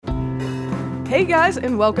Hey guys,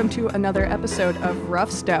 and welcome to another episode of Rough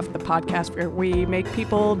Stuff, the podcast where we make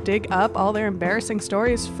people dig up all their embarrassing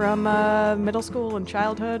stories from middle school and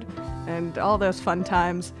childhood and all those fun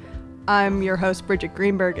times. I'm your host, Bridget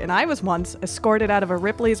Greenberg, and I was once escorted out of a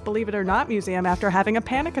Ripley's Believe It or Not museum after having a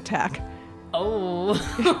panic attack. Oh,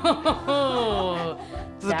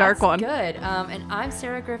 It's a dark one. Good. And I'm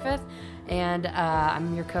Sarah Griffith, and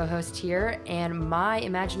I'm your co-host here. And my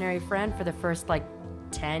imaginary friend for the first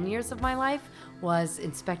 10 years of my life was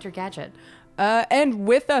Inspector Gadget. And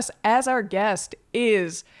with us as our guest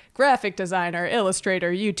is graphic designer,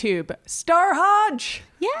 illustrator, YouTube, Star Hodge.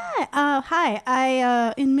 Yeah.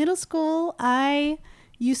 Hi. In middle school, I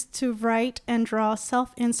used to write and draw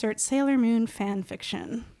self-insert Sailor Moon fan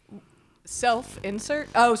fiction. Self-insert?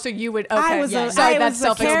 Oh, so you would... Okay, I was sorry, I that's was a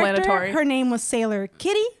self-explanatory. character. Her name was Sailor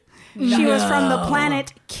Kitty. She was from the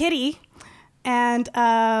planet Kitty. And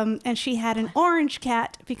she had an orange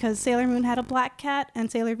cat because Sailor Moon had a black cat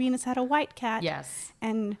and Sailor Venus had a white cat. Yes.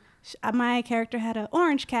 And my character had an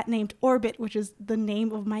orange cat named Orbit, which is the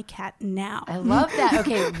name of my cat now. I love that.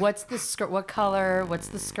 Okay, what's the skirt? What color? What's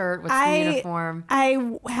the skirt? What's the uniform?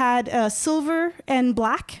 I had silver and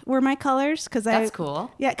black were my colors because That's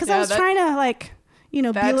cool. Yeah, because I was trying to be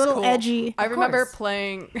a little cool. edgy. I remember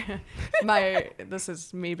playing this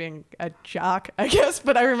is me being a jock, I guess,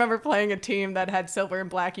 but I remember playing a team that had silver and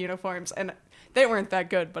black uniforms, and they weren't that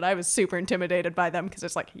good, but I was super intimidated by them because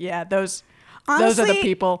it's Honestly, those are the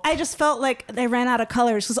people. I just felt like they ran out of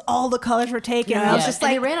colors because all the colors were taken. Yeah. And I was just and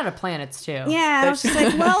like, they ran out of planets too. yeah, I was just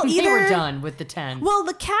like, well, either they were done with the 10. Well,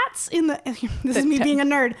 the cats in this is me being a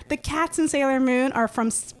nerd. The cats in Sailor Moon are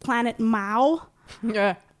from planet Mao.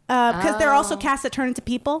 Yeah. Because they're also cats that turn into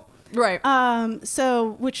people. Right.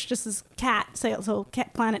 So which just is cat, so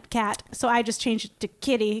cat, planet cat. So I just changed it to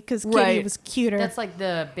Kitty because Kitty Right. was cuter. That's like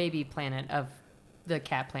the baby planet of the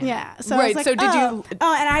cat planet. Yeah. So Right, I was like, so did you-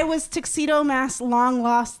 Oh, and I was Tuxedo Mask's long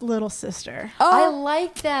lost little sister. I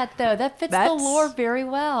like that though. That fits the That's- lore very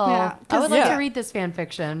well. Yeah, I would like yeah. to read this fan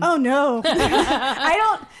fiction. Oh no, I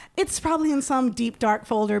don't. It's probably in some deep dark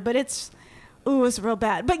folder, but it's real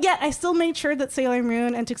bad. But yet I still made sure that Sailor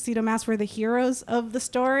Moon and Tuxedo Mask were the heroes of the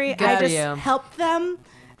story. Good I for just you. helped them,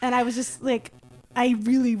 and I was just like, I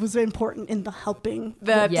really was important in the helping.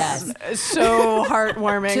 That's Yes. so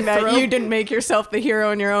heartwarming that throw- you didn't make yourself the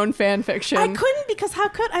hero in your own fan fiction. I couldn't because how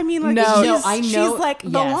could I mean No, she's like the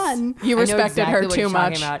yes. one. You I know respected her exactly what too you're talking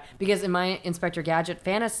much. about. Because in my Inspector Gadget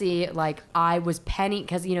fantasy, I was Penny,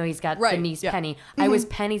 because he's got Right, the niece yeah. Penny. I was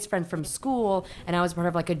Penny's friend from school, and I was part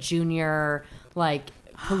of a junior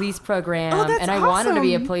police program, Oh, that's and I wanted to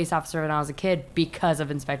be a awesome. police officer when I was a kid because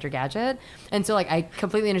of Inspector Gadget. And so I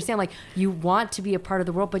completely understand, you want to be a part of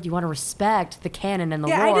the world, but you want to respect the canon and the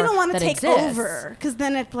Yeah, lore I didn't want to that take exists. over because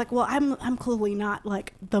then it's like, well, I'm clearly not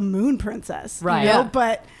like the Moon Princess, Right. You know? Yeah.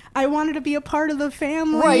 But I wanted to be a part of the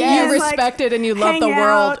family, Right, you and, respected and you loved hang the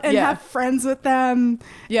world. out and Yeah. have friends with them.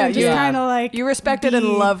 Yeah, and just you- kind of You respected and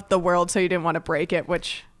loved the world, so you didn't want to break it,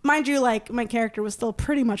 which... Mind you, my character was still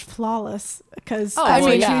pretty much flawless because Oh, that's well,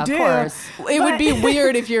 what yeah, you of do. course. It would But- be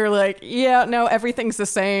weird if you're like, yeah, no, everything's the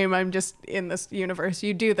same. I'm just in this universe.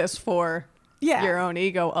 You do this for Yeah. your own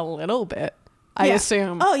ego a little bit. I Yeah.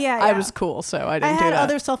 assume. Oh, yeah, I yeah. was cool, so I I didn't do had that.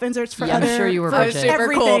 other self inserts for Yeah, I'm other. sure you were for I was Bridget. super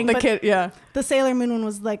cool. everything, The but kid, yeah. the Sailor Moon one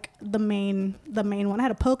was like the main one. I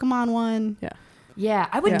had a Pokemon one. Yeah. Yeah,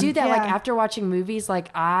 I would Yeah. do that Yeah. after watching movies.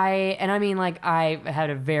 I had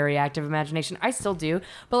a very active imagination. I still do,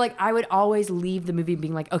 but I would always leave the movie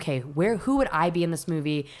being like, okay, who would I be in this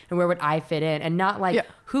movie and where would I fit in? And not Yeah.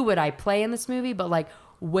 who would I play in this movie, but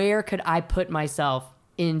where could I put myself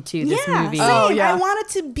into this Yeah, movie? same. Oh, yeah. I wanted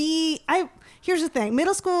to be. Here's the thing: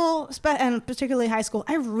 middle school and particularly high school,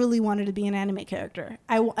 I really wanted to be an anime character.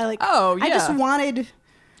 I Oh, I just yeah. wanted.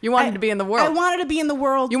 You wanted to be in the world. I wanted to be in the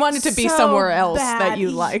world. You wanted to be so somewhere else bad. that you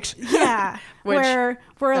liked. Yeah, Which- where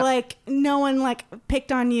yeah. no one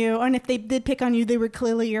picked on you, and if they did pick on you, they were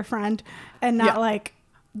clearly your friend and not Yeah.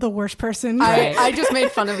 the worst person. I just made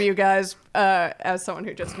fun of you guys as someone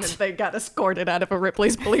who just admitted they got escorted out of a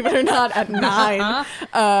Ripley's, believe it or not, at 9.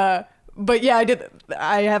 But yeah,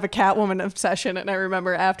 I have a Catwoman obsession, and I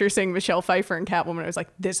remember after seeing Michelle Pfeiffer in Catwoman, I was like,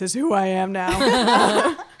 this is who I am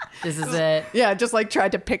now. This is it. Yeah, just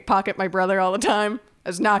tried to pickpocket my brother all the time. I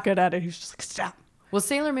was not good at it. He was just like, stop. Well,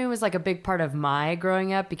 Sailor Moon was a big part of my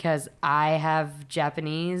growing up because I have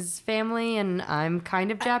Japanese family and I'm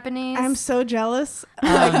kind of Japanese. I'm so jealous.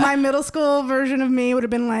 My middle school version of me would have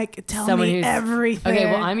been like, tell Someone me who's- everything. Okay,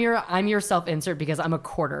 well, I'm your self-insert because I'm a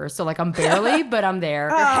quarter. So I'm barely, but I'm there.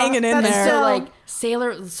 Hanging in that's there.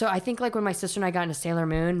 so- I think when my sister and I got into Sailor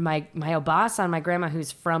Moon, my Obasan, my grandma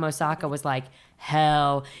who's from Osaka was like,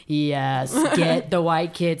 hell yes, get the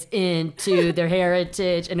white kids into their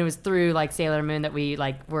heritage. And it was through like Sailor Moon that we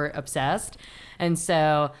like were obsessed. And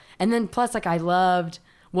so, and then plus like I loved,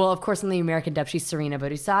 well, of course, in the American dub, she's Serena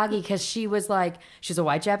Burusagi because she was like, she's a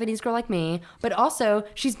white Japanese girl like me, but also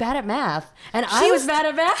she's bad at math. And I was bad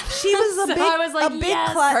at math. She was So I was like, a big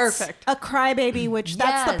yes. klutz, Perfect. a crybaby, which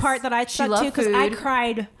that's the Yes. part that I She stuck to loved because I food.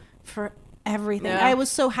 cried for everything. Yeah. I was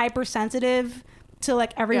so hypersensitive to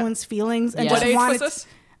like everyone's feelings and Yeah. just What age wanted. was this?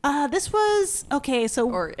 This was okay. So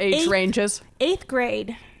Or age ranges? 8th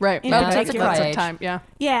grade. Right. in Okay, that's a particular. that's a Age. time. Yeah.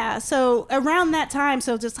 Yeah, so around that time,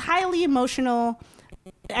 so just highly emotional.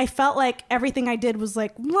 I felt like everything I did was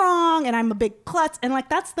like wrong, and I'm a big klutz, and like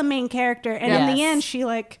that's the main character. And in the Yes.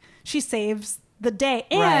 end, she saves the day,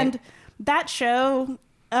 and Right. that show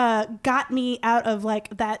got me out of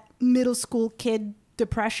like that middle school kid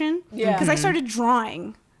depression. Yeah. because I started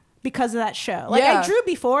drawing because of that show. Like Yeah. I drew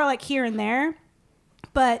before, like here and there,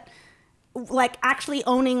 but like actually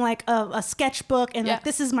owning like a sketchbook and Yeah. like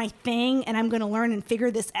this is my thing and I'm gonna learn and figure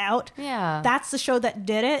this out. Yeah. That's the show that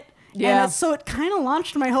did it. Yeah. And so it kind of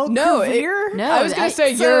launched my whole No, career. No, I was gonna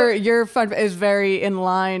say so- your fun is very in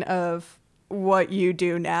line of what you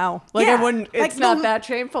do now. Like Yeah, I wouldn't. It's like not the- that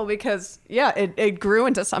shameful because it grew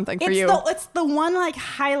into something for It's you. it's the one like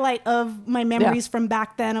highlight of my memories from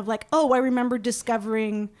back then of like, oh, I remember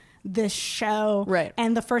discovering this show. Right.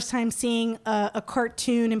 And the first time seeing a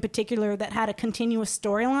cartoon in particular that had a continuous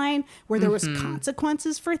storyline where there was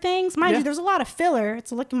consequences for things. Mind Yeah. you, there's a lot of filler.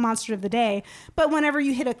 It's like a monster of the day. But whenever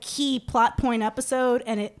you hit a key plot point episode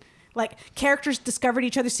and it like characters discovered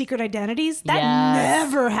each other's secret identities, that Yes.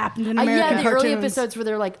 never happened in American the cartoons. early episodes where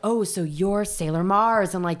they're like, oh, so you're Sailor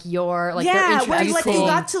Mars, and like you're like they're yeah, where introducing. like you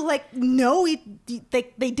got to like know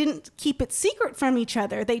they didn't keep it secret from each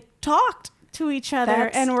other. They talked to each other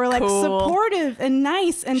That's and were like cool. supportive and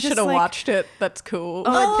nice and Should just have like watched it. That's cool.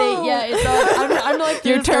 Oh, it's I'm like through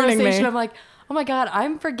You're this turning me. conversation, I'm like, oh my god,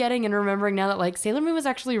 I'm forgetting and remembering now that like Sailor Moon was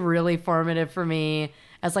actually really formative for me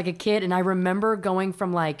as like a kid, and I remember going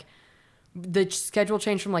from like the schedule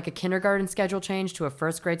change from like a kindergarten schedule change to a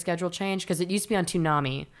first grade schedule change because it used to be on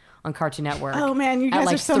Toonami on Cartoon Network. Oh, man, you at, guys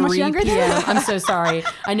like, are so much 3 younger than PM. us. I'm so sorry.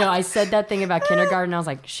 I know I said that thing about kindergarten. I was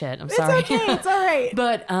like, shit, I'm it's sorry. okay, it's all right.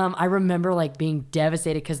 But I remember like being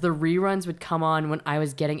devastated because the reruns would come on when I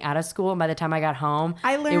was getting out of school, and by the time I got home,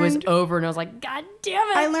 I it was learned- over, and I was like, God damn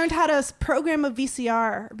it! I learned how to program a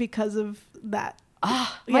VCR because of that. My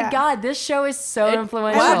yeah. God, this show is so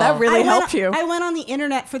influential. wow, that really helped you. I went on the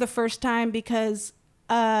internet for the first time because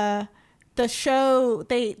the show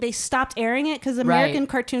they stopped airing it because American Right.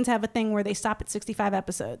 cartoons have a thing where they stop at 65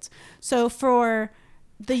 episodes. So for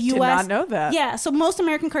the U.S. Did not know that. Yeah, so most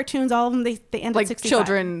American cartoons, all of them, they end Like at 65.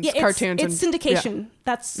 children's yeah, cartoons It's and- syndication.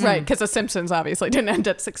 That's Right, because The Simpsons obviously didn't end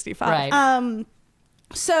at 65. Right.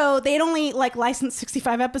 So they'd only like licensed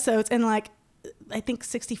 65 episodes, and like I think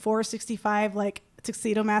 64 or 65 like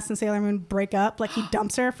Tuxedo Mask and Sailor Moon break up. Like he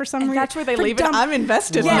dumps her for some And reason. that's where they For leave it. dumb- I'm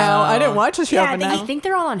invested Yeah. now. I didn't watch the show, Yeah, but they- now. I think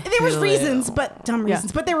they're all on. There was Hulu. reasons, but dumb Yeah.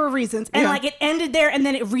 reasons. But there were reasons, and Yeah. like it ended there, and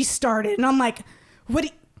then it restarted, and I'm like,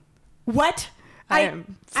 what? I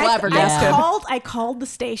am flabbergasted. I called the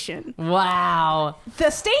station. Wow. The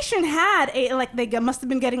station had a like they must have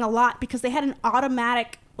been getting a lot because they had an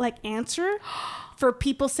automatic like answer for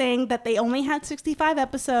people saying that they only had 65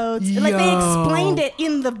 episodes. Like they Yo. explained it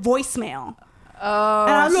in the voicemail. Oh,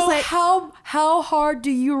 And I was So just like, how hard do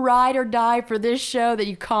you ride or die for this show that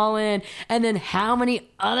you call in, and then how many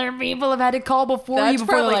other people have had to call before That's you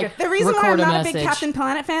before they're probably like the reason why I'm record not a message. big Captain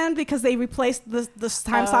Planet fan because they replaced the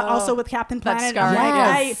time slot also with Captain that's Planet. I'm scarring,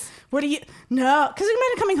 like, yes. what do you? No, because you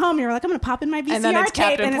remember coming home, you're like, I'm gonna pop in my VCR And then it's tape,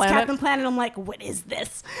 Captain and it's Planet. Captain Planet. I'm like, what is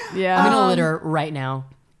this? yeah. I'm gonna litter right now.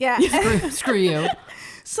 Yeah. Screw you.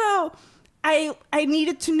 So I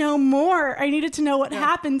needed to know more. I needed to know what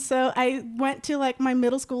happened. So I went to like my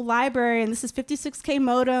middle school library, and this is 56K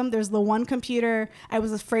modem. There's the one computer. I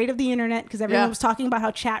was afraid of the internet because everyone Yeah. was talking about how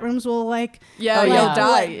chat rooms will like Yeah, you'll like,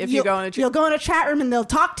 die if you you'll- go in a chat- You'll go in a chat room and they'll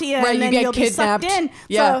talk to you, Right, and you then get you'll kidnapped. be sucked in.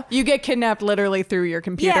 Yeah, So, you get kidnapped literally through your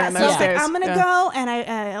computer yeah, in so those I was like, days. I'm gonna Yeah. go, and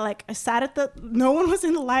I sat at the. No one was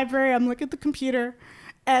in the library. I'm looking at the computer,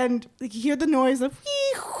 and you hear the noise of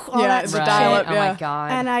all Yeah, that the shit. dial-up, Oh yeah. my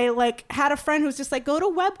God. And I like had a friend who's just like, go to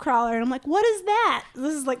Webcrawler, and I'm like, what is that?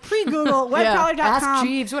 This is like pre-Google Ask webcrawler.com.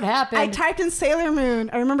 Jeeves what happened. I typed in Sailor Moon.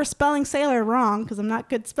 I remember spelling Sailor wrong because I'm not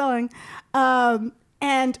good spelling.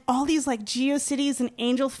 and all these like GeoCities and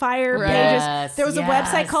Angel Fire Right. pages. Yes, There was a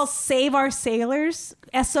website yes. called Save Our Sailors,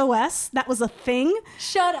 SOS. That was a thing.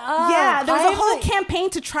 Shut up. Yeah, there was a I'm whole like- campaign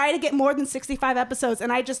to try to get more than 65 episodes,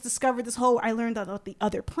 and I just discovered this whole. I learned about the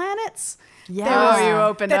other planets. Yeah. There was- you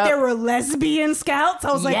opened that up. there were lesbian scouts.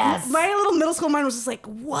 I was like, Yes. my little middle school mind was just like,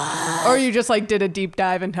 what? Or you just like did a deep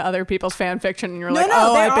dive into other people's fan fiction and you're No, like, no,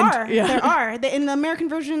 oh, there I've been. are. Yeah. There are. In the American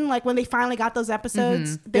version, like when they finally got those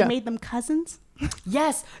episodes, they Yeah. made them cousins.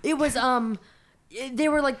 Yes, it was. They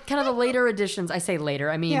were like kind of the later editions. I say later.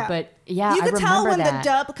 I mean, Yeah. but yeah, You I could remember tell when that. the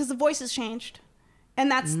dub because the voices changed,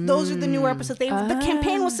 and those are the newer episodes. The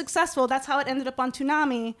campaign was successful. That's how it ended up on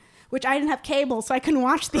Toonami, which I didn't have cable, so I couldn't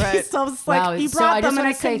watch these. Right. So I was like, Wow, you so brought I them, just and I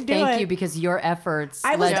want to say couldn't do thank it. you because your efforts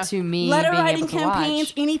I was led to me letter being writing able to campaigns,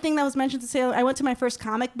 watch. anything that was mentioned to Sailor. I went to my first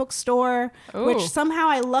comic book store, Ooh. which somehow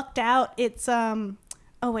I lucked out. It's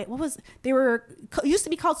oh wait, what was they were used to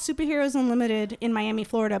be called Superheroes Unlimited in Miami,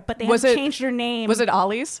 Florida, but they Was had it- changed their name. Was it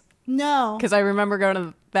Ollie's? No, Because I remember going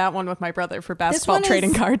to that one with my brother for this basketball one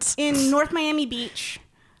trading is cards. in North Miami Beach.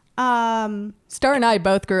 Star and I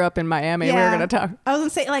both grew up in Miami. We were going to talk. I was gonna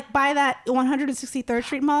say like by that 163rd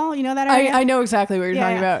Street Mall. You know that area? I know exactly what you're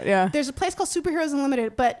talking about. Yeah. There's a place called Superheroes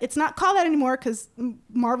Unlimited, but it's not called that anymore because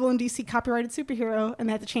Marvel and DC copyrighted superhero and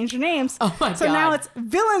they had to change their names. Oh my so God. now it's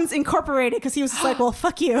Villains Incorporated because he was just like, well,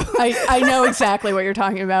 fuck you. I know exactly what you're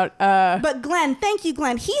talking about. But Glenn, thank you,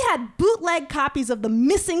 Glenn. He had bootleg copies of the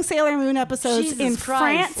missing Sailor Moon episodes Jesus in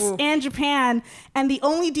Christ. France and Japan, and the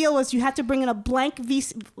only deal was you had to bring in a blank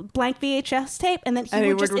VHS tape, and then he And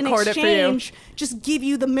he would just would in record it for you. exchange just give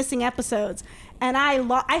you the missing episodes. And I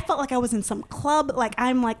felt like I was in some club, like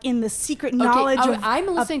I'm like in the secret knowledge Okay, of I'm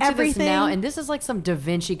listening of to this everything. now, and this is like some Da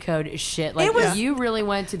Vinci Code shit. Like It was- you really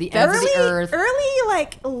went to the ends of the earth. early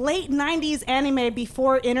like late 90s anime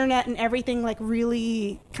before internet and everything like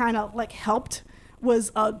really kind of like helped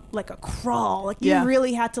was like a crawl. Like you Yeah.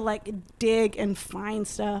 really had to like dig and find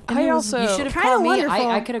stuff. And I it was also- You should have kinda called me. wonderful.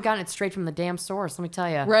 I could have gotten it straight from the damn source. Let me tell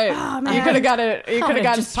you. Right. Oh, You man. could have got it. You could have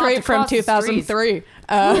gotten just popped straight from across the 2003.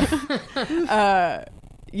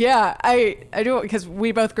 Yeah, I do because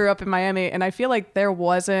we both grew up in Miami, and I feel like there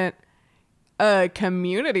wasn't a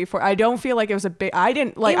community for. I don't feel like it was a big. I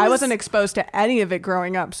didn't like. I was- wasn't exposed to any of it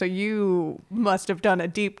growing up. So you must have done a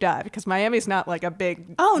deep dive because Miami's not like a big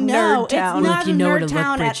Oh no, nerd it's town. not If a you know where nerd to look,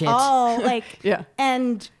 town at Bridget. all. Like Yeah.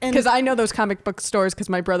 and Because I know those comic book stores because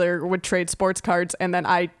my brother would trade sports cards, and then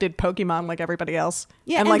I did Pokemon like everybody else.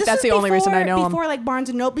 yeah, and like this that's was the only reason I before- know them. before like Barnes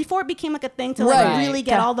and Noble, before it became like a thing to like Right. really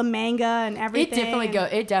get Yeah. all the manga and everything.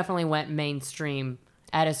 It definitely went mainstream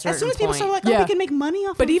at a certain As soon as point. people started like, oh, Yeah. we can make money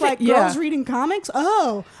off But of even- like yeah. girls reading comics.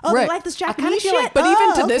 Oh, they Right. like this kinda Japanese feel shit. like- But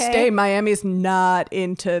even to this okay. day, Miami's not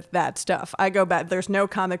into that stuff. I go back. There's no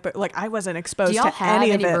comic book. Like I wasn't exposed Do y'all to have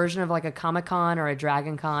any any of it. version of like a Comic Con or a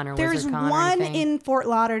Dragon Con or There's Wizard Con or one anything? in Fort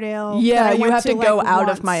Lauderdale. Yeah, that I you went have to go like, out of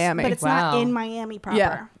once, Miami. but it's Wow. not in Miami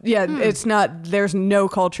proper. Yeah, it's not. There's no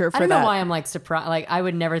culture for I don't that. know why I'm like surprised. Like I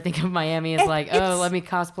would never think of Miami as like, It's- oh, let me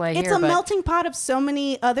cosplay It's here. a but melting pot of so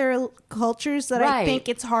many other cultures that I Right. think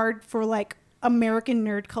it's hard for like American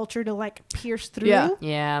nerd culture to like pierce through. Yeah.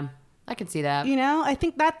 yeah, I can see that. You know, I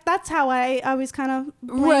think that's how I always kind of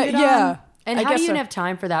Right? it Yeah. on. And I how do guess you so. even have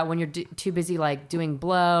time for that when you're too busy like doing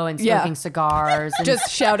blow and Yeah. smoking cigars and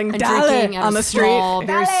Just shouting and "Dale" drinking out on of the small, street.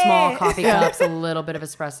 very Dale. small coffee cups, a little bit of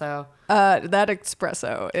espresso. That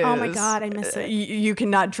espresso is. Oh my God, I miss it. You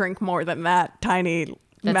cannot drink more than that tiny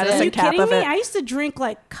That's medicine it. Are you cap kidding of me? it. I used to drink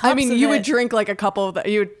like cups. I mean, of you it. would drink like a couple of the,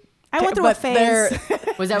 you. Would, I went through a but phase. they're-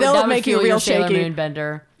 Was that They'll that would make you fuel real your Sailor shaky. Moon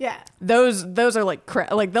bender? Yeah. those are like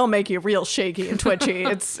like they'll make you real shaky and twitchy.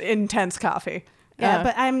 It's intense coffee. Yeah,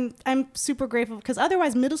 but I'm super grateful because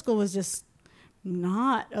otherwise middle school was just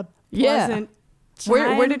not a Yeah. pleasant Where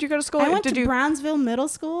time. did you go to school? I went Did to you? Brownsville Middle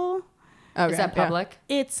School. Okay, Is that yeah. public?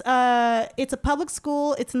 It's a public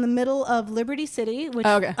school. It's in the middle of Liberty City, which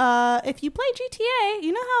Okay. If you play GTA,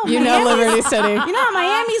 you know how You know Miami's- Liberty City. You know how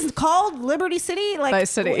Miami's called Liberty City, like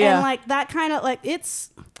Vice City, yeah. and like that kind of like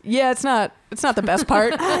it's Yeah, it's not the best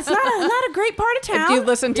part. it's not a great part of If town. you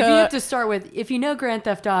listen If you to have to start with, if you know Grand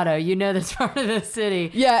Theft Auto, you know this part of the city.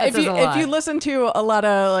 yeah, That if says you a if lot. you listen to a lot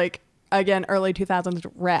of like again early 2000s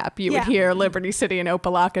rap, you Yeah. would hear Liberty City and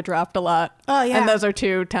Opelika dropped a lot. Oh, yeah. and those are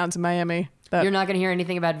two towns in Miami. That, You're not going to hear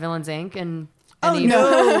anything about Villains Inc. and Oh, any-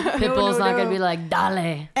 no. Pitbull's No, not going no. to be like,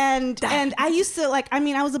 dale. and I used to like I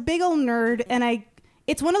was a big old nerd and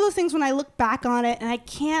it's one of those things when I look back on it and I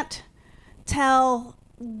can't tell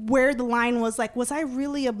where the line was like was I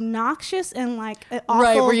really obnoxious and like awful?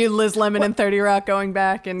 right? Were you Liz Lemon and 30 Rock going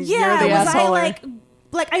back, and yeah you're the was asshole? I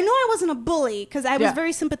like I know I wasn't a bully because I was Yeah.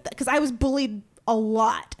 very sympathetic because I was bullied a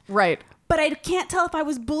lot right, but I can't tell if I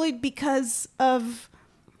was bullied because of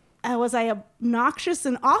was I obnoxious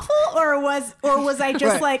and awful, or was I just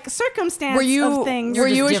Right. like circumstance Were you of things? You're were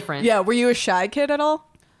you just a, different. Yeah, were you a shy kid at all?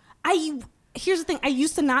 Here's the thing. I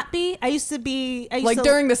used to not be. I used Like to,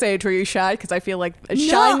 during this age, were you shy? Because I feel like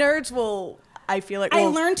shy nerds will. I feel like I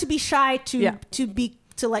learned to be shy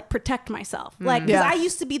to like protect myself. Like, because Yeah. I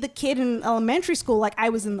used to be the kid in elementary school. Like, I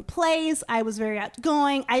was in the plays. I was very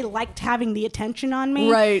outgoing. I liked having the attention on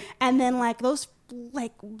me. Right. And then like those,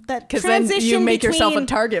 like that because then transition you make yourself a between-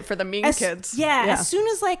 target for the mean kids. Yeah. As soon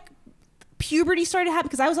as like puberty started to happen,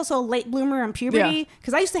 because I was also a late bloomer on puberty,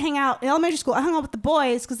 because I used to hang out in elementary school. I hung out with the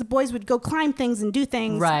boys because the boys would go climb things and do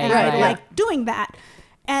things. Right, And I right. like doing that.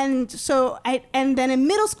 And so and then in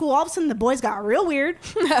middle school, all of a sudden the boys got real weird.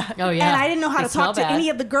 Oh yeah. And I didn't know how They to talk to smell bad. any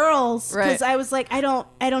of the girls because Right. I was like, I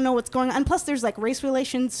don't know what's going on. And plus, there's like race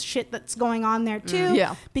relations shit that's going on there too.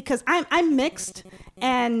 Yeah. Because I'm mixed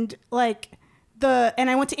and like and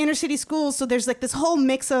I went to inner city schools, so there's like this whole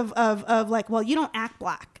mix of like, well, you don't act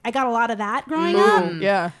black. I got a lot of that growing up,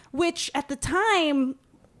 Yeah. which at the time,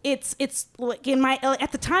 it's like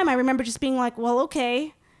at the time I remember just being like, well,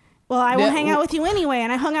 okay. Well, I won't Yeah. hang out with you anyway.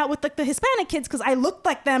 And I hung out with like the Hispanic kids because I looked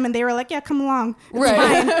like them and they were like, yeah, come along. It's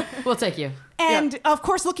Right. fine. We'll take you. And of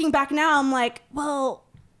course, looking back now, I'm like, well,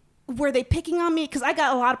 were they picking on me? Because I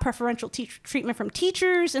got a lot of preferential treatment from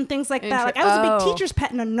teachers and things like that. Like I was a big teacher's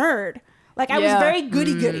pet and a nerd. Like I was Yeah. very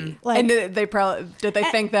goody-goody. Like And did they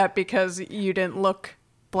think that because you didn't look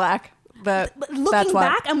black? But looking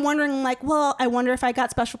back, I'm wondering like, well, I wonder if I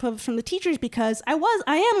got special privilege from the teachers because I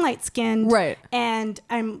am light skinned, Right. And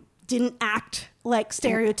didn't act like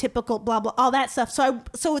stereotypical, blah blah, all that stuff. So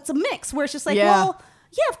it's a mix where it's just like, Yeah. well,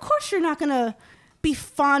 yeah, of course you're not gonna be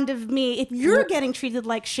fond of me if you're getting treated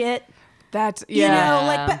like shit. That's You know,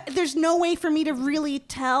 like, Yeah. but there's no way for me to really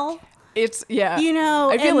tell. it's yeah. You know,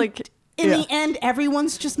 I feel and like in yeah. the end,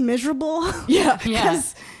 everyone's just miserable. Yeah. Yeah.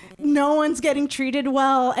 Because no one's getting treated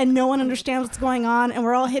well and no one understands what's going on and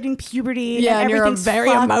we're all hitting puberty Yeah, and and you're everything's very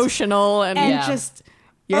fucked, emotional and and Yeah. just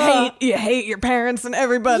you hate your parents and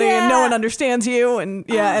everybody and no Yeah. one understands you and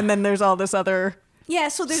and then there's all this other yeah,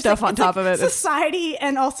 so there's stuff like, on it's top like of it. It's- society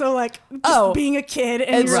and also like just being a kid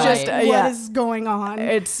and It's you're just, like, what yeah. is going on?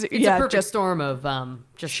 it's It's yeah a perfect just storm of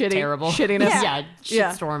just terrible shittiness. Yeah, shit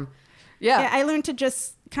Yeah. storm. yeah. Yeah, I learned to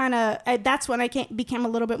just kind of that's when I became a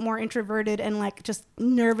little bit more introverted and like just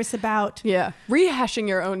nervous about Yeah. Rehashing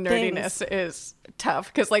your own nerdiness Things. is tough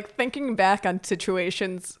because, like, thinking back on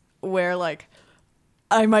situations where, like,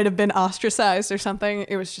 I might have been ostracized or something,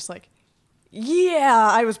 it was just like, yeah,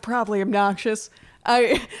 I was probably obnoxious.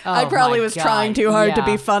 I Oh probably my was God, trying too hard to yeah.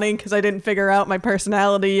 be funny because I didn't figure out my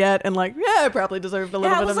personality yet. And, like, yeah, I probably deserved a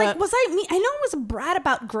little I bit was of like, that. was I me? I know I was a brat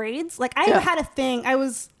about grades. Like I Yeah. had a thing. I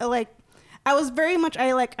was very much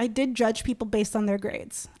I did judge people based on their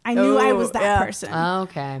grades. I knew I was that yeah. person.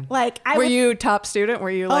 Okay. Like I Were would, you top student? Were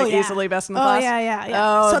you, like, easily best in the oh, class? yeah.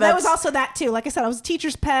 Oh, so that was that's- also that too. Like I said, I was a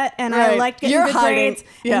teacher's pet, and I Right. liked getting You're good hiding- grades.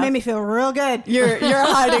 yeah. It made me feel real good. You're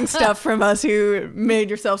hiding stuff from us who made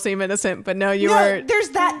yourself seem innocent, but no, you were. There's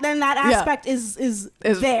that. Then that Yeah. aspect is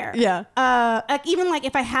there. Yeah. Like even like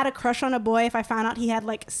if I had a crush on a boy, if I found out he had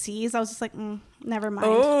like C's, I was just like, never mind.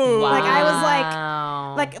 Oh. Like I was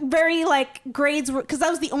Wow. like very like grades were because that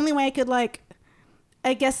was the only way I could like,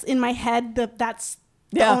 I guess in my head that's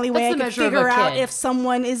the Yeah. only way That's I the could measure of a figure out kid. if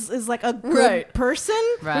someone is like a good Right. person,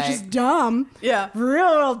 which is Right. dumb. Yeah.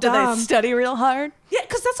 Real Did dumb. they study real hard? Yeah,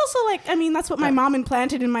 because that's also like, I mean, that's what my mom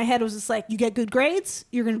implanted in my head was just like, you get good grades,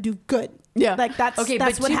 you're gonna do good. Yeah. like that's Okay,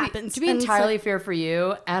 that's but what to happens. to be And it's entirely like, fair for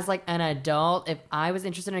you, as like an adult, if I was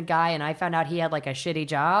interested in a guy and I found out he had like a shitty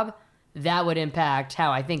job, that would impact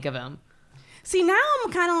how I think of him. see, now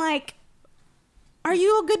I'm kind of like, are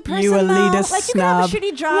you a good person? You though? elitist Like you can have a snob.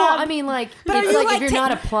 shitty job. Well, I mean, like, But are it's you, like like, if you're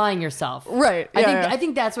not applying yourself, Right. I Yeah, think yeah. I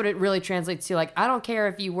think that's what it really translates to. Like, I don't care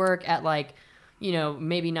if you work at like, you know,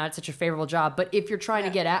 maybe not such a favorable job, but if you're trying to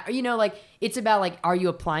get at, you know, like it's about like, are you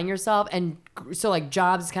applying yourself? And so like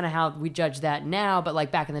jobs is kind of how we judge that now, but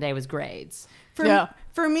like back in the day it was grades.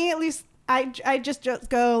 for me at least. I just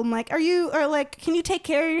go, I'm like, can you take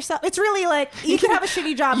care of yourself? It's really like, you can have a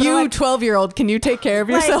shitty job. but You, like, 12-year-old, can you take care of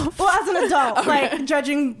yourself? Well, as an adult, like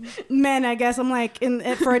judging men, I guess I'm like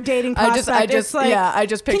for a dating I prospect. just- it's like, yeah, I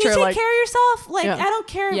just can picture, you take like- care of yourself? Like, Yeah. I don't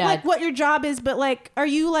care Yeah. like what your job is, but like, are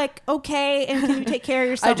you like okay? And can you take care of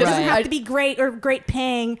yourself? just- it doesn't have I- to be great or great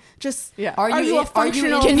paying. Just Yeah. are you a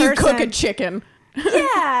functional Can you cook a person? chicken?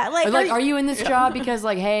 Yeah, like, Are you in this job because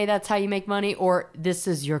like, hey, that's how you make money, or this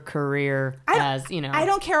is your career as, you know? I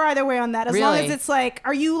don't care either way on that. As long Really? as it's like,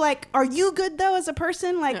 are you good though as a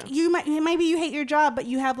person? Like maybe you hate your job, but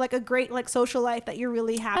you have like a great like social life that you're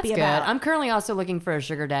really happy That's good. about. I'm currently also looking for a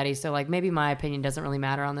sugar daddy, so like maybe my opinion doesn't really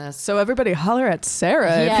matter on this. So everybody holler at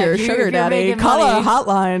Sarah Yeah, if you're a if sugar you're daddy. making Call money. a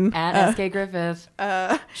hotline. At SK Griffith.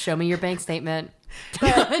 Show me your bank statement.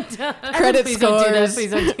 Credit Please don't do that. scores.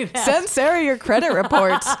 Please don't do that. Send Sarah your credit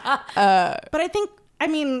reports. But I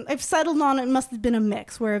mean, I've settled on it must have been a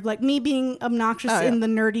mix where like me being obnoxious in the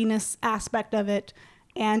nerdiness aspect of it,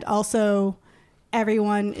 and also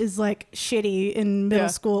everyone is like shitty in middle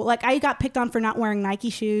school. Like I got picked on for not wearing Nike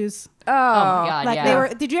shoes. Oh my God, Like yeah. they were.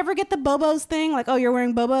 Did you ever get the Bobos thing? Like, oh, you're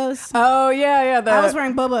wearing Bobos. Oh yeah. I was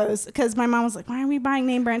wearing Bobos because my mom was like, "Why are we buying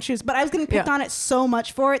name brand shoes?" But I was getting picked on it so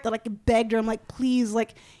much for it that like I begged her. I'm like, "Please,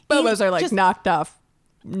 like." Bobos are like just- knocked off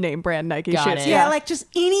name brand Nike Got shoes. it. Yeah, like just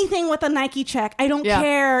anything with a Nike check. I don't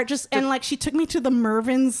care. Just and like she took me to the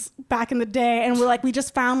Mervyn's back in the day, and we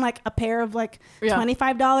just found like a pair of like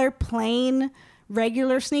 $25 plain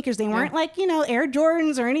regular sneakers. They weren't like Air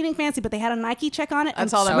Jordans or anything fancy, but they had a Nike check on it.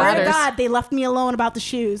 That's and all that swear matters. to God, they left me alone about the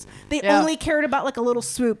shoes. They only cared about like a little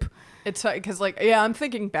swoop. It's because like I'm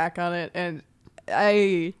thinking back on it and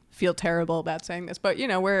I feel terrible about saying this, but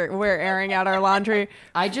we're airing out our laundry.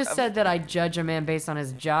 I just said that I judge a man based on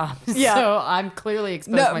his job. Yeah. So I'm clearly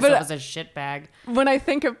exposing but- myself as a shitbag. When I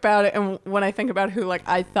think about it, and when I think about who like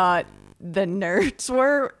I thought the nerds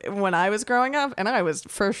were when I was growing up, and I was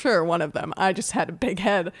for sure one of them. I just had a big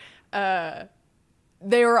head.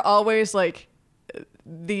 They were always like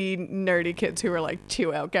the nerdy kids who were like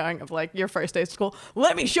too outgoing of like your first day of school.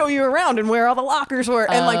 Let me show you around and where all the lockers were.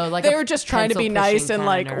 And Like they a were just trying to be nice pencil-pushing and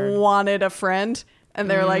like kinda nerd. wanted a friend. And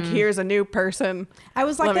they're like, here's a new person. I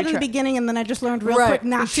was like Let that me in the try. beginning, and then I just learned real Right. quick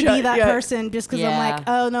not to Shut- be that yeah. person, just because I'm like,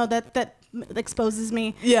 oh no, that exposes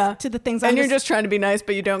me. Yeah. to the things. And I'm you're just trying to be nice,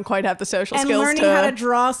 but you don't quite have the social and skills learning to how to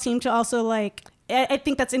draw seemed to also like. I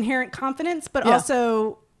think that's inherent confidence, but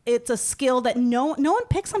also it's a skill that no one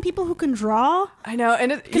picks on people who can draw. I know,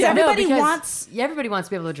 and it, Because yeah. everybody because wants- everybody wants to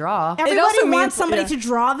be able to draw. Everybody also means- wants somebody yeah. to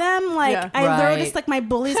draw them. Like Yeah. I Right. noticed, like my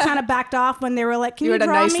bullies kind of backed off when they were like, "Can You you, had a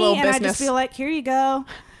draw nice me?" little And I business. just feel like, "Here you go."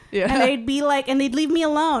 Yeah. And they'd be like, and they'd leave me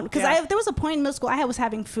alone because Yeah. there was a point in middle school I was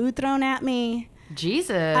having food thrown at me. Jesus.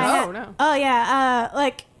 no. Oh yeah.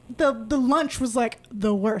 Like the lunch was like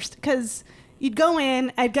the worst because you'd go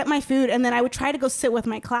in, I'd get my food, and then I would try to go sit with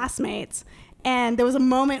my classmates. And there was a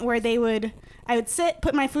moment where I would sit,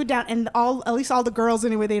 put my food down, and at least all the girls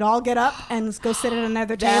anyway, they'd all get up and go sit at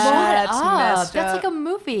another table. That's Shut up. messed That's up. like a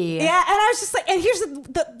movie. Yeah, and I was just like, and here's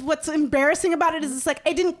what's embarrassing about it is it's like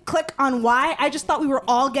I didn't click on why. I just thought we were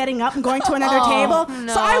all getting up and going to another table.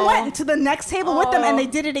 no. So I went to the next table with them, and they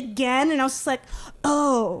did it again, and I was just like,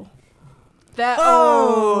 oh.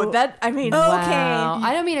 I mean, Wow.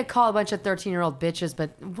 I don't mean to call a bunch of 13-year-old bitches,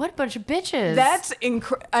 but what bunch of bitches? that's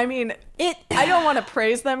I mean, I don't want to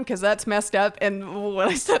praise them because that's messed up, and what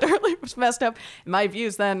I said earlier was messed up. My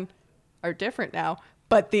views then are different now,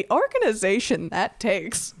 but the organization that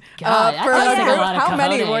takes God, that for takes a like a group, lot of how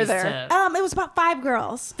many cojones were there? It was about 5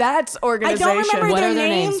 girls. That's I organization. don't remember What their are their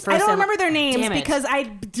names? names. I First don't and- remember their names Damn it. because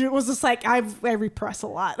I was just like I repress a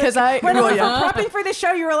lot. 'Cause Like, when well, we were yeah. prepping for this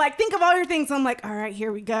show, you were like, think of all your things. I'm like, all right,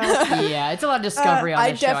 here we go. Yeah, it's a lot of discovery on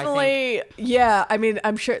I this show, I think. definitely, yeah. I mean,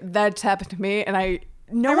 I'm sure that's happened to me, and no I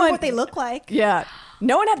remember one. what they look like. Yeah,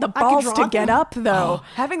 no one had the could balls draw to get them. up though.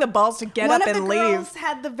 Having the balls to get One up of the and girls leave.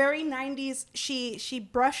 had the very 90s. She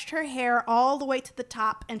brushed her hair all the way to the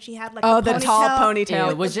top, and she had like The tall ponytail.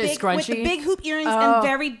 Ew, was with it with the scrunchy? big hoop earrings and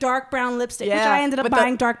very dark brown lipstick, which Yeah. I ended up With the-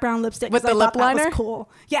 buying dark brown lipstick with 'cause the I lip thought that liner? was cool.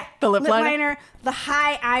 Yeah, The lip liner? liner, the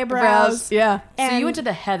high eyebrows. Brows, yeah. So you And- went to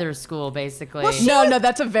the Heather school, basically. Well, she- No,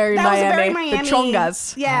 that's a very That Miami. was a very Miami. The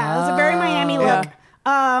chongas. Yeah, it was a very Miami look. Yeah.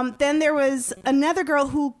 Then there was another girl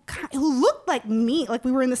who looked like me. Like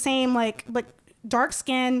we were in the same like dark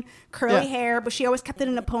skin, curly Yeah. hair, but she always kept it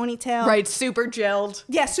in a ponytail. Right, super gelled.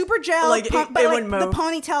 Yeah, super gel. Like, it but like wouldn't the move.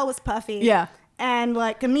 ponytail was puffy. Yeah. And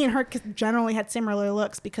like me and her generally had similar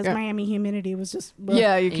looks because Yeah. Miami humidity was just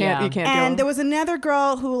Yeah, you can't. Yeah. You can't do And them. there was another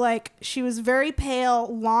girl who like she was very pale,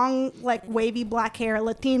 long like wavy black hair,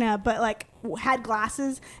 Latina, but like had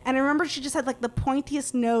glasses. And I remember she just had like the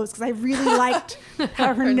pointiest nose because I really liked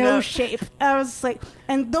her nose nose. shape. I was like,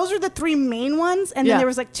 and those are the 3 main ones. And Yeah. then there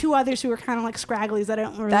was like 2 others who were kind of like scragglies. I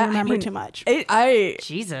don't really remember too much.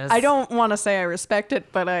 Jesus. I don't want to say I respect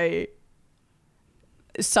it, but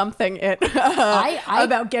something I-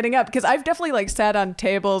 about getting up because I've definitely like sat on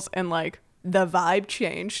tables and like the vibe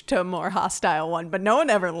changed to a more hostile one, but no one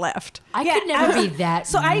ever left. I Yeah, could never be that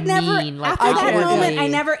So I never, mean. Like, after that outwardly. moment, I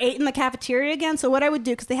never ate in the cafeteria again. So what I would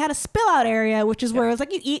do, because they had a spill out area, which is where it was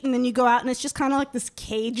like you eat and then you go out and it's just kind of like this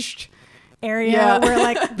caged area Yeah. where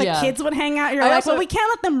like the Yeah. kids would hang out. You're I like, also- well, we can't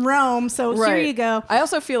let them roam. So here you go. I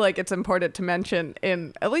also feel like it's important to mention,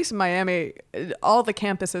 in at least Miami, all the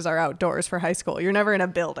campuses are outdoors for high school. You're never in a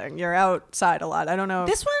building. You're outside a lot. I don't know.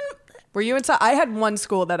 This one, Were you inside? I had one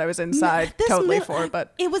school that I was inside this totally mid- for,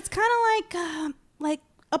 but it was kind of like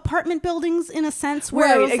apartment buildings in a sense where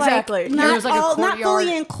Right, it was exactly. like There not was, like, a all, not fully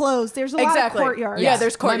courtyard. enclosed. There's a lot of exactly. courtyards. Yeah,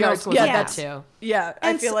 there's My middle courtyards. school Yeah, did that that's too. yeah. I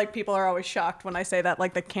And feel so- like people are always shocked when I say that,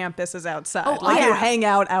 like the campus is outside. Oh, like you yeah. hang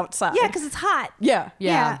out outside. Yeah, because it's hot. yeah.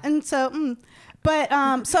 Yeah. And so, but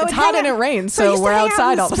so It's I'd hot hang and out- it rains, I so used to we're hang out in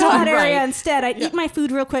outside all the spill out time. area Right. instead. I'd eat my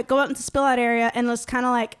food real quick, go out into the spill out area, and just kind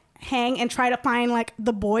of like hang and try to find like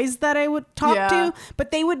the boys that I would talk Yeah. to.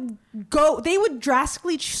 But they would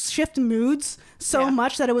drastically shift moods so Yeah.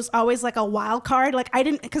 much that it was always like a wild card. Like I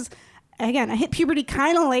didn't, because again, I hit puberty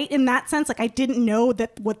kind of late in that sense. Like I didn't know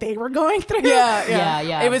that what they were going through.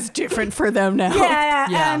 Yeah. It was different for them now. Yeah,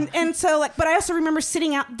 Yeah. And so like, but I also remember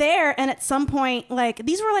sitting out there, and at some point, like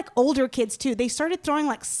these were like older kids too. They started throwing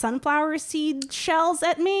like sunflower seed shells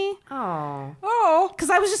at me Oh. Oh.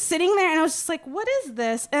 because I was just sitting there, and I was just like, "What is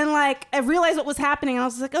this?" And like, I realized what was happening, and I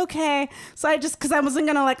was like, "Okay." So I just, because I wasn't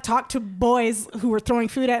gonna like talk to boys who were throwing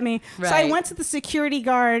food at me, so I Right. went to the security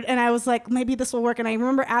guard, and I was like, "Maybe this will work." And I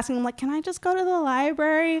remember asking him like, "Can I just go to the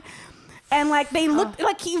library?" And like they looked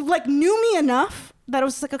like he like knew me enough that I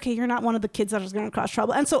was just like, okay, you're not one of the kids that is going to cause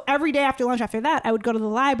trouble. And so every day after lunch after that, I would go to the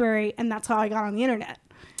library, and that's how I got on the internet.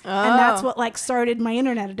 And that's what like started my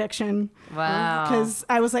internet addiction. Wow. Because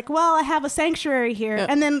I was like, well, I have a sanctuary here. Yeah.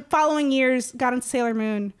 And then following years, got into Sailor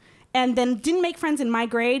Moon, and then didn't make friends in my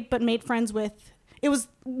grade, but made friends with. It was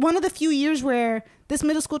one of the few years where this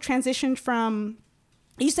middle school transitioned from.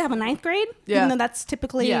 I used to have a ninth grade, Yeah. even though that's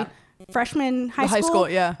typically Yeah. freshman high High school,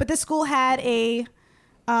 yeah. But this school had a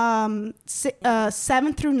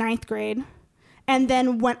 7th through 9th grade, and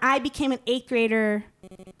then when I became an 8th grader,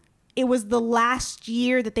 it was the last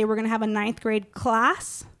year that they were going to have a 9th grade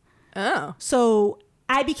class. Oh. So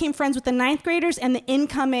I became friends with the 9th graders and the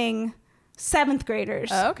incoming 7th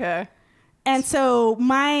graders. Okay. And so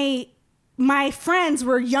my friends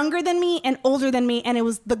were younger than me and older than me, and it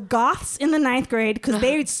was the goths in the 9th grade because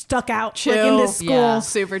they stuck out like in Chill. this school. Yeah.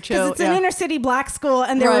 Super Because chill. it's an inner city black school,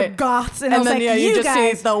 and there were Right. goths, and I And was then like, yeah, you you just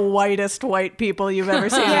guys. see the whitest white people you've ever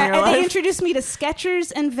seen in Yeah, your and they life. introduced me to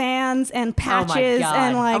Skechers and Vans and patches, God.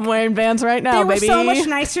 and like I'm wearing Vans right now, they were baby. so much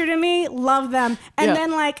nicer to me. Love them. And Yeah.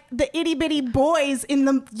 then like the itty bitty boys in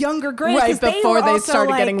the younger grade, Right 'cause before were they also,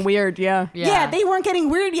 started like- getting weird. Yeah. Yeah. they weren't getting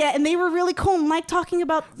weird yet, and they were really cool. And like talking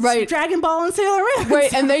about Right. Dragon Ball and Sailor Moon.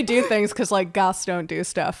 Right, and they do things because like goths don't do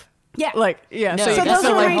stuff. Yeah. Like yeah, No, so you So can those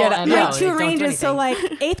still were like my, get I it. know, my Yeah. they two don't do ranges. So anything.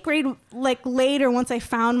 like 8th grade, like later, once I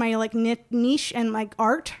found my like niche and like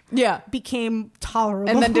art, Yeah. became tolerable.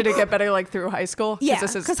 And then did it get better like through high school? 'Cause Yeah,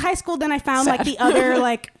 this is because high school, then I found like sad. the other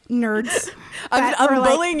like nerds. I'm, that were, I'm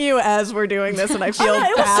like- bullying you as we're doing this, and I feel Oh, no,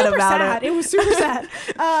 it was bad super about sad. it. It was super sad.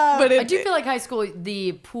 But I do feel like high school,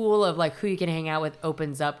 the pool of like who you can hang out with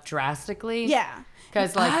opens up drastically. Yeah.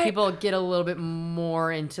 Because like I- people get a little bit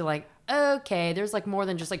more into like, okay, there's like more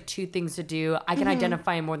than just like 2 things to do. I can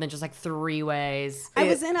identify more than just like 3 ways. I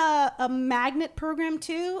was in a magnet program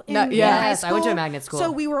too. In No, yeah. high Yes, I went to a school. magnet school.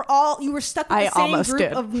 So you were stuck with I the same almost group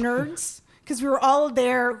did. of nerds because we were all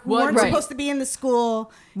there who What- weren't right. supposed to be in the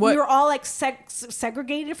school. What- We were all like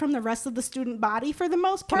segregated from the rest of the student body for the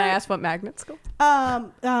most Can part. I ask what magnet school?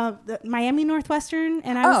 The Miami Northwestern,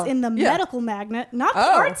 and I was Oh, in the yeah. medical magnet, not the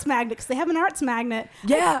Oh. arts magnet, because they have an arts magnet.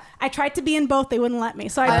 Yeah. I tried to be in both; they wouldn't let me.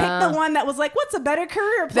 So I picked the one that was like, "What's a better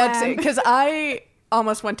career plan?" That's because I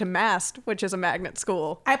almost went to MAST, which is a magnet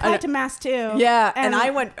school. I applied to Mass too. Yeah, and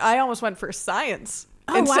I almost went for science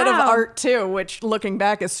Oh, instead of wow. art too, which looking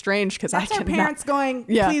back is strange because I That's our did not. parents going,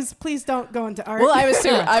 Yeah. please don't go into art. Well,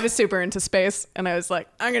 I was super into space, and I was like,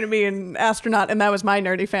 I'm gonna be an astronaut, and that was my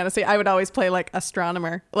nerdy fantasy. I would always play like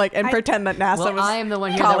astronomer, like and pretend that NASA Well, was I am the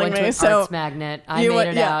one here that calling went to me. an So arts magnet. I you made went-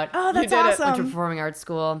 it yeah. out. oh, you that's did it. Went to awesome. performing arts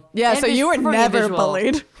school. yeah, And so you were performing and never visual.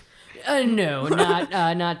 bullied. No,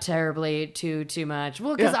 not terribly too much.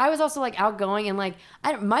 Well, because Yeah. I was also like outgoing and like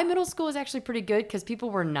my middle school was actually pretty good because people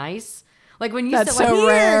were nice. Like when you That's said like so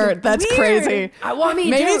rare. That's weird. crazy. I mean,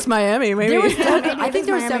 Maybe there- it's Miami. Maybe There was definitely, Maybe I it think is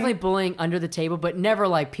there was Miami. definitely bullying under the table, but never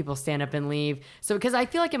like people stand up and leave. So because I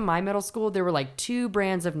feel like in my middle school there were like 2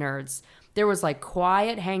 brands of nerds. There was like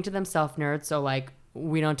quiet, hang to themselves nerds. So like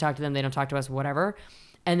we don't talk to them, they don't talk to us, whatever.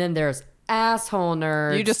 And then there's asshole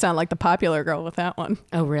nerds. you just sound like the popular girl with that one.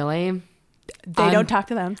 Oh really? They don't talk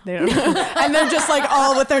to them. They don't. And they're just like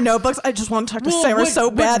all with their notebooks. I just want to talk to Sarah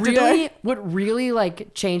so bad today. What really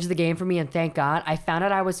like changed the game for me, and thank God, I found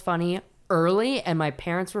out I was funny early, and my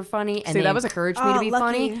parents were funny, and they encouraged me to be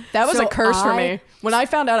funny. That was a curse for me. When I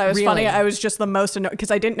found out I was funny, I was just the most annoyed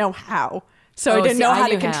because I didn't know how. So I didn't know how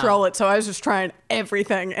to control it. So I was just trying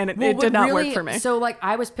everything, and it did not work for me. So like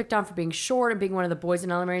I was picked on for being short and being one of the boys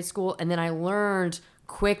in elementary school, and then I learned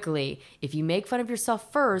quickly, if you make fun of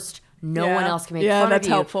yourself first, no one else can make fun of you. Yeah, that's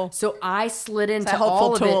helpful. So I slid into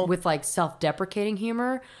all of it with like self-deprecating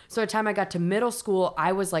humor. So by the time I got to middle school,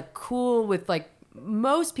 I was like cool with like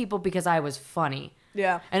most people because I was funny.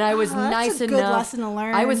 Yeah. And I was nice that's a enough. good lesson to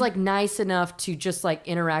learn. I was like nice enough to just like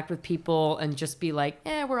interact with people and just be like,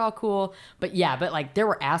 we're all cool. But like there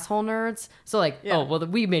were asshole nerds. So like,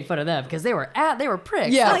 we made fun of them because they were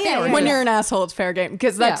pricks. Yeah. Like, when you're an asshole, it's fair game.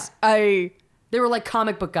 Because they were like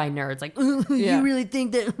comic book guy nerds. Like, you really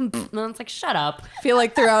think that? No, it's like, shut up. I feel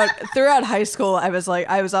like throughout high school, I was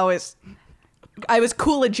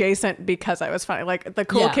cool adjacent because I was funny. Like the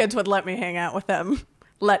cool kids would let me hang out with them.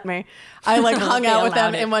 I like hung out with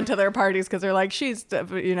them and went to their parties because they're like, she's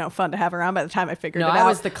fun to have around. By the time I figured it out, I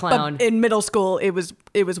was the clown. But in middle school, it was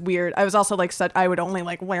weird. I was also like I would only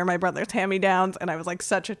like wear my brother's hand-me-downs, and I was like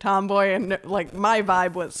such a tomboy, and like my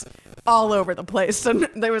vibe was all over the place, and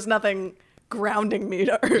there was nothing grounding me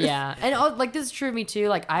to earth. Yeah. And like this is true of me too.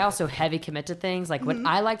 Like I also heavy commit to things. Like when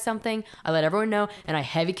I like something, I let everyone know, and I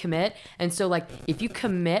heavy commit. And so like if you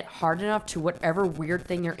commit hard enough to whatever weird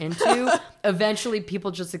thing you're into, eventually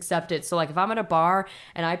people just accept it. So like if I'm at a bar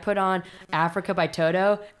and I put on Africa by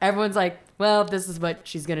Toto, everyone's like, well, this is what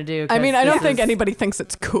she's gonna do. I mean, I don't think anybody thinks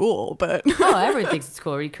it's cool, but everyone thinks it's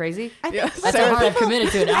cool. Are you crazy? That's how hard I've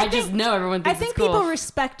committed to it. I just know everyone thinks it's cool. I think people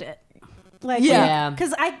respect it. Like,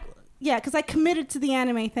 because I committed to the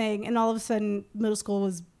anime thing, and all of a sudden middle school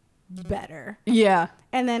was better. Yeah.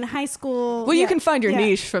 And then high school. Well, you can find your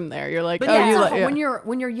niche from there. You're like, when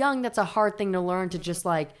you're young, that's a hard thing to learn, to just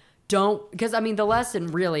like because I mean the lesson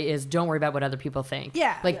really is don't worry about what other people think.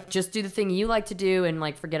 Yeah. Like just do the thing you like to do and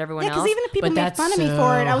like forget everyone else. Yeah, because even if people make fun of me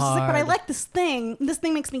for it, I was just like, but I like this thing. This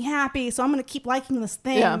thing makes me happy, so I'm gonna keep liking this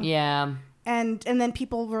thing. Yeah. Yeah. And then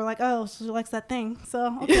people were like, oh, so she likes that thing.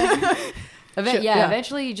 So okay.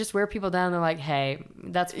 Eventually you just wear people down. They're like, hey,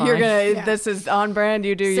 that's fine. This is on brand.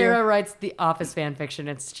 You do. Sarah writes the Office fan fiction.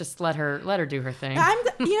 It's just let her do her thing.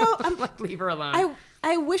 I'm like, leave her alone.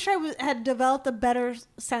 I wish I had developed a better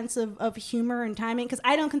sense of humor and timing, because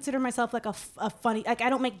I don't consider myself like a funny. Like I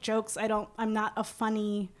don't make jokes. I'm not a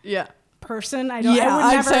funny. Person. I don't. Yeah,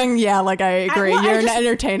 I'm saying like I agree. You're an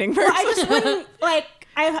entertaining person. I just wouldn't like.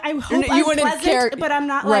 I hope I'm pleasant, but I'm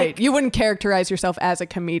not right. You wouldn't characterize yourself as a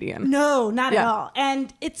comedian. No, not at all.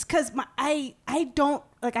 And it's because I don't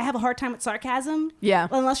like. I have a hard time with sarcasm. Yeah.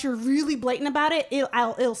 Unless you're really blatant about it,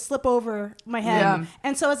 it'll slip over my head. Yeah.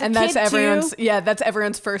 And so as a kid that's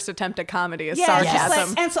everyone's first attempt at comedy is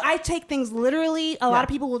sarcasm. And so I take things literally. A lot of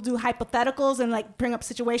people will do hypotheticals and like bring up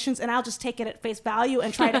situations, and I'll just take it at face value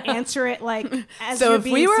and try to answer it like as so you're if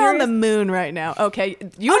being we were serious. on the moon right now, okay,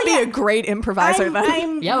 you would be a great improviser then.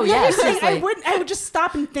 I would just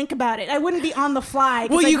stop and think about it. I wouldn't be on the fly.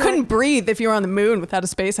 Well, you couldn't breathe if you were on the moon without a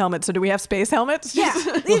space helmet. So do we have space helmets? Yeah.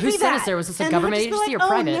 Well, who sent us there? Was this a government agency or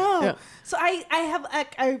private? No. Yeah. So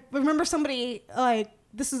I remember somebody like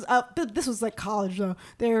this was like college though.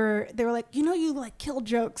 They were like, you like kill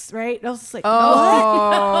jokes, right? And I was just like, what?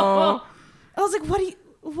 I was like,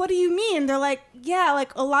 what do you mean? They're like, yeah,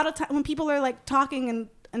 like a lot of time when people are like talking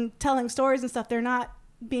and telling stories and stuff, they're not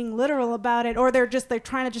being literal about it, or they're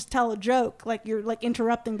trying to just tell a joke, like you're like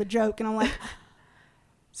interrupting the joke, and I'm like,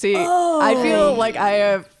 see, I feel like I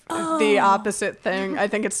have the opposite thing. I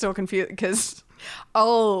think it's still confusing because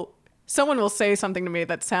someone will say something to me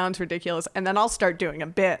that sounds ridiculous, and then I'll start doing a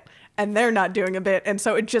bit, and they're not doing a bit, and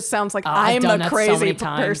so it just sounds like I'm a crazy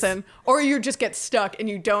person, or you just get stuck and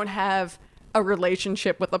you don't have a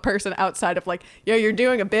relationship with a person outside of like, you're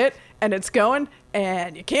doing a bit and it's going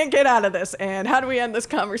and you can't get out of this, and how do we end this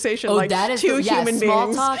conversation like that is two human small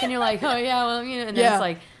beings talk, and you're like, oh yeah, well, and then it's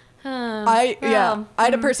like, I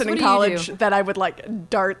had a person in college that I would like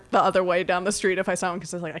dart the other way down the street if I saw him,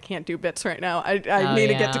 because I was like, I can't do bits right now. I need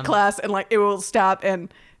to get to class, and like it will stop,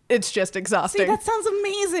 and it's just exhausting. See, that sounds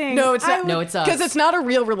amazing. No, it's not. No, it's us. Because it's not a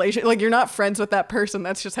real relation. Like, you're not friends with that person.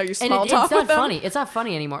 That's just how you small talk with them. It's not funny. It's not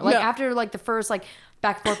funny anymore. Like, after, like, the first, like,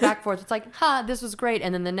 back and forth, it's like, this was great.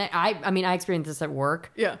 And then I experienced this at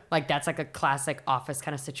work. Yeah. Like, that's, like, a classic office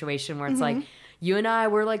kind of situation where it's like, you and I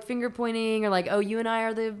were like finger pointing, or like, oh, you and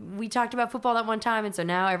I we talked about football that one time, and so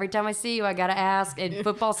now every time I see you, I gotta ask. And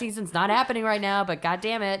football season's not happening right now, but god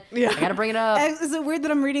damn it, I gotta bring it up. Is it weird that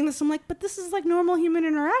I'm reading this? I'm like, but this is like normal human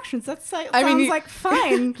interactions. That's like, sounds like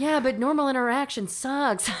fine. Yeah, but normal interaction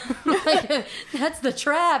sucks. Like, that's the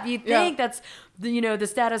trap. You think that's the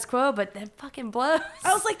status quo, but that fucking blows.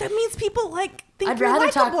 I was like, that means people like think I'd you're rather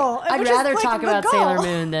likable. I'd rather talk about Sailor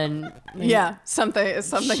Moon than something.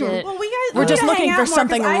 Shit. Well, we're just looking for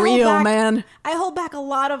something real, man. I hold back a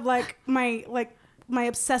lot of like my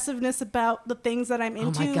obsessiveness about the things that I'm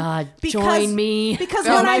into. Oh my god, join me. Because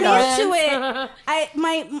when I'm into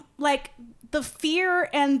it, the fear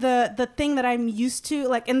and the thing that I'm used to,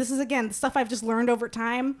 like, and this is again the stuff I've just learned over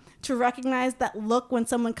time, to recognize that look when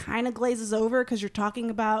someone kind of glazes over because you're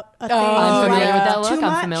talking about a thing. I'm familiar with that too look.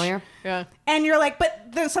 much. I'm familiar. Yeah. And you're like, but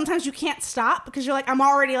then sometimes you can't stop because you're like, I'm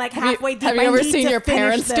already like halfway deep. Have you ever seen your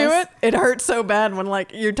parents do it? It hurts so bad when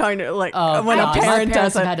like you're talking to like when a parent my parents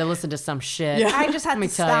does it. have had to listen to some shit. Yeah. I just had to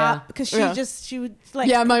stop because she would like,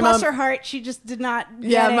 my bless mom, her heart, she just did not.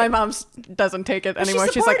 My mom doesn't take it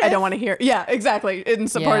anymore. She's like, I don't want to hear. Yeah, exactly. In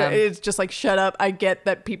support, it's just like, shut up. I get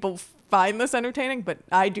that people find this entertaining, but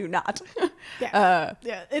I do not.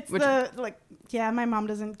 It's my mom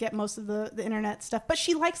doesn't get most of the internet stuff, but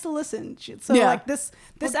she likes to listen. Like this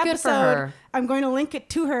episode, I'm going to link it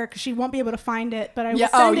to her because she won't be able to find it, but I will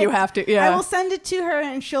send it. You have to. Yeah, I will send it to her,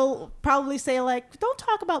 and she'll probably say like, "Don't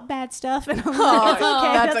talk about bad stuff," and I'm like, "It's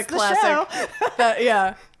okay, that's a classic."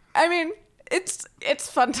 I mean, it's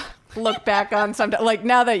fun to look back on sometimes. Like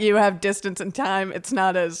now that you have distance and time, it's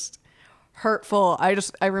not as hurtful.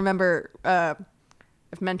 I remember I've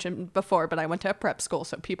mentioned before, but I went to a prep school,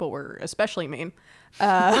 so people were especially mean.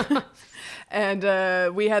 And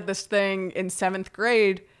we had this thing in 7th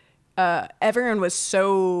grade. Everyone was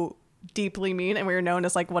so deeply mean, and we were known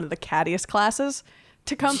as like one of the cattiest classes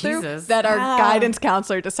to come through, that our guidance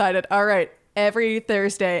counselor decided, all right, every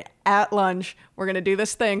Thursday at lunch, we're going to do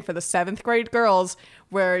this thing for the 7th grade girls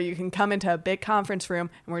where you can come into a big conference room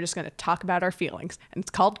and we're just going to talk about our feelings. And it's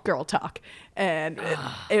called Girl Talk. And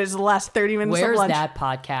it was the last 30 minutes of lunch. Where's that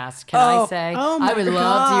podcast? Can I say? I would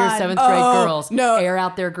love to hear 7th grade girls air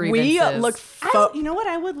out their grievances. You know what?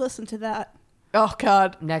 I would listen to that. Oh,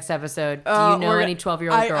 God. Next episode. Do you know any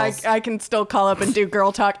 12-year-old girls? I can still call up and do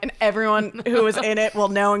Girl Talk, and everyone who was in it will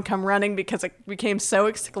know and come running because it became so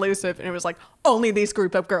exclusive, and it was like, only these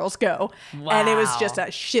group of girls go. Wow. And it was just a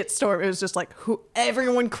shitstorm. It was just like,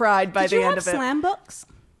 everyone cried by the end of it. Did you have slam books?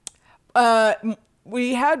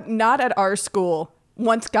 We had, not at our school,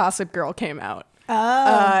 once Gossip Girl came out.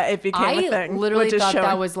 It became a thing. I literally thought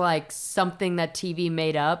that was like something that TV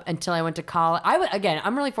made up until I went to college.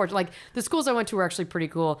 I'm really fortunate. Like the schools I went to were actually pretty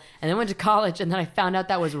cool, and then went to college, and then I found out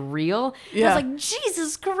that was real. Yeah. I was like,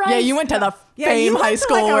 Jesus Christ. Yeah, you went to the Fame High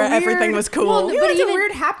School where everything was cool. Well, you went to a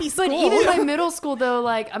weird happy school. But even my middle school though,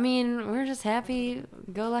 like, I mean, we're just happy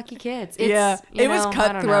go lucky kids. It was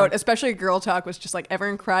cutthroat, especially Girl Talk was just like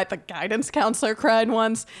everyone cried. The guidance counselor cried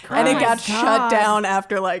once, and it got shut down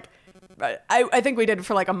after like. I think we did it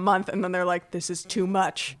for like a month, and then they're like, this is too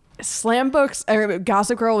much. Slam books,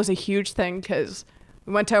 Gossip Girl was a huge thing because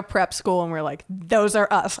we went to a prep school and we're like, those are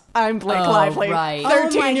us. I'm Blake Lively. Right.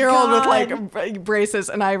 13-year-old with like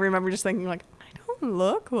braces. And I remember just thinking like, I don't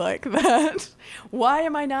look like that. Why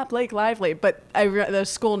am I not Blake Lively? But the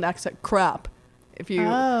school next to Crop.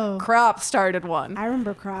 Crop started one. I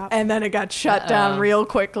remember Crop. And then it got shut down real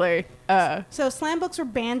quickly. So slam books were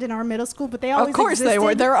banned in our middle school, but they always Of course existed. they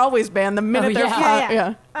were. They're always banned the minute they're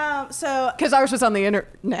because ours was on the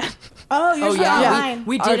internet. Yours was online.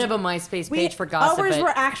 We did have a MySpace page for gossip. Ours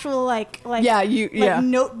were actual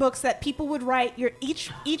notebooks that people would write.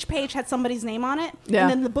 Each page had somebody's name on it, and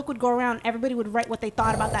then the book would go around. Everybody would write what they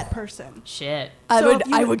thought about that person. Shit.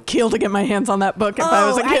 I would kill to get my hands on that book if I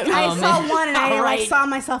was a kid. I saw one and I saw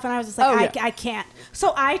myself, and I was just like, I can't.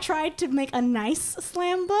 So I tried to make a nice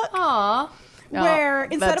slam book. Where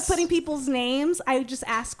instead of putting people's names, I would just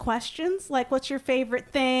ask questions like, what's your favorite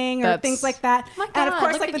thing, or things like that. And of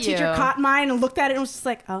course, like the teacher caught mine and looked at it and was just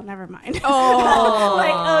like, oh, never mind. Like,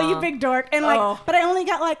 oh, you big dork. And but I only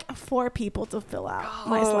got like 4 people to fill out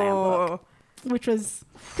my slam book, which was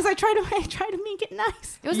because I tried to make it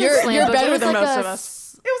nice. You're better than most of us.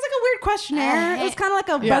 It was like a weird questionnaire. It was kind of like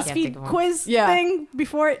a BuzzFeed quiz thing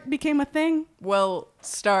before it became a thing. Well,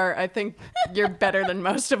 Star, I think you're better than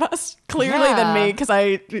most of us. Clearly than me, because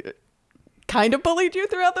I kind of bullied you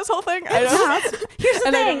throughout this whole thing. Here's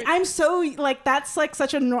the thing. I'm so, like, that's like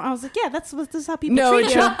such a I was like, yeah, this is how people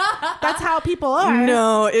treat you. That's how people are.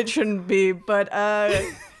 No, it shouldn't be. But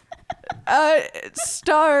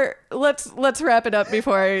Star, let's wrap it up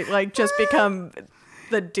before I like just become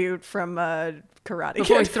the dude from Karate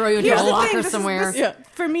Before we Kid. throw you into Here's a the locker thing, this is- somewhere. this-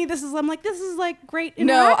 For me, this is like great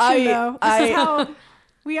No, interaction though. This is I- how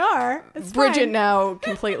we are. It's Bridget fine. now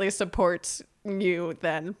completely supports you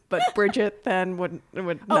then, but Bridget then would Oh, not we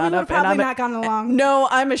would have. have probably not gotten along. No,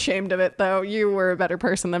 I'm ashamed of it though. You were a better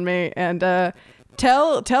person than me, and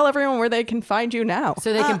tell everyone where they can find you now.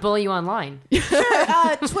 So they can bully you online.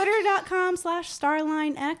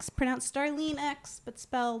 Twitter.com/StarlineX, pronounced Starline X, but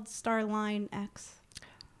spelled Starline X.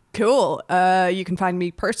 Cool. You can find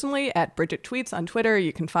me personally at Bridget Tweets on Twitter.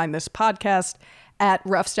 You can find this podcast at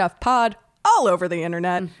Rough Stuff Pod all over the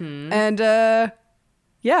internet. And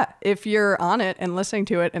yeah, if you're on it and listening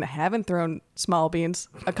to it and haven't thrown Small Beans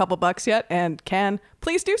a couple bucks yet and can,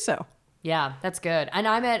 please do so. Yeah, that's good. And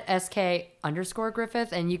I'm at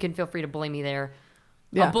SK_Griffith, and you can feel free to bully me there.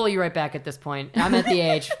 Yeah. I'll bully you right back at this point. I'm at the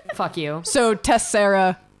age. Fuck you. So Tess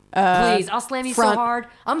Sarah. Please, I'll slam you front- so hard.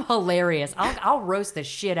 I'm hilarious. I'll roast the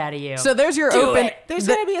shit out of you. So there's your Do open. it. There's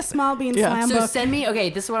going to be a Small Bean Yeah. slam So book. send me, okay,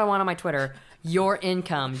 this is what I want on my Twitter. Your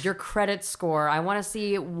income, your credit score. I want to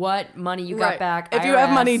see what money you got Right. back. If you have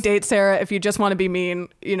IRS. money, date Sarah. If you just want to be mean,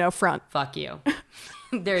 front. Fuck you.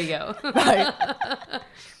 There you go. Bye.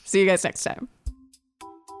 See you guys next time.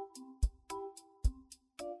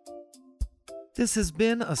 This has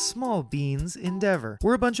been a Small Beans endeavor.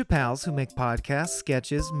 We're a bunch of pals who make podcasts,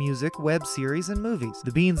 sketches, music, web series, and movies.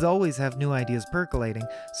 The beans always have new ideas percolating,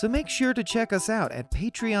 so make sure to check us out at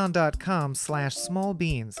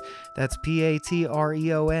patreon.com/smallbeans. That's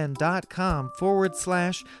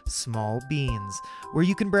patreon.com/smallbeans, where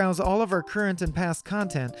you can browse all of our current and past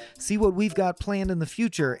content, see what we've got planned in the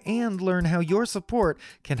future, and learn how your support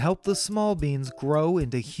can help the small beans grow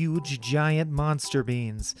into huge, giant monster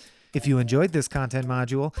beans. If you enjoyed this content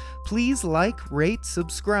module, please like, rate,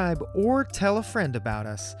 subscribe, or tell a friend about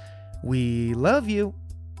us. We love you!